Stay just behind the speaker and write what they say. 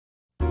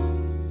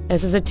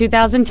This is a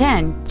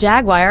 2010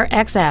 Jaguar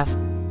XF.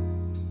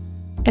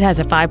 It has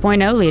a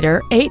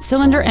 5.0-liter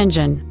 8-cylinder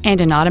engine and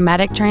an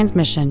automatic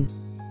transmission.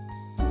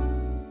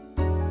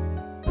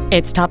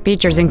 Its top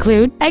features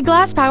include a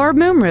glass-powered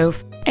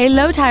moonroof, a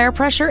low-tire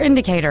pressure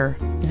indicator,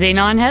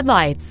 xenon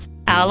headlights,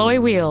 alloy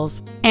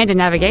wheels, and a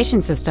navigation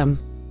system.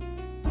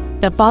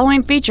 The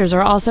following features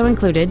are also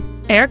included: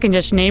 air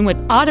conditioning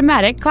with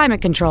automatic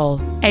climate control,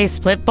 a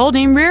split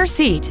folding rear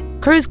seat,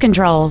 cruise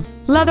control,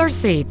 leather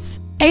seats,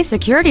 a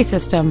security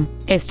system,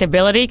 a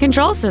stability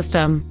control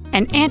system,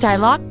 an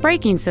anti-lock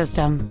braking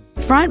system,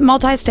 front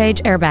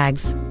multi-stage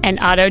airbags, an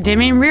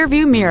auto-dimming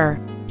rear-view mirror,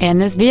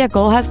 and this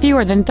vehicle has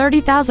fewer than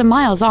 30,000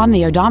 miles on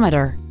the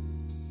odometer.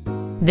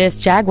 This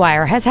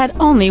Jaguar has had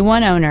only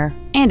one owner,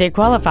 and it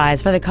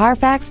qualifies for the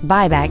Carfax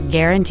buyback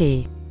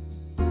guarantee.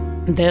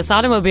 This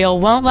automobile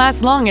won't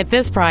last long at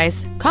this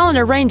price. Call and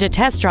arrange a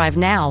test drive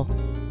now.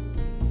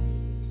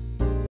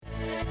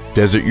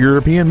 Desert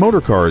European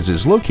Motorcars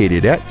is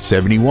located at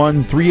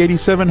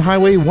 71387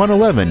 Highway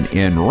 111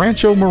 in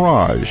Rancho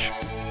Mirage.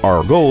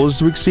 Our goal is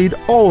to exceed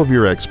all of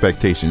your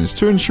expectations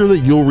to ensure that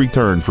you'll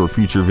return for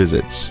future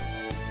visits.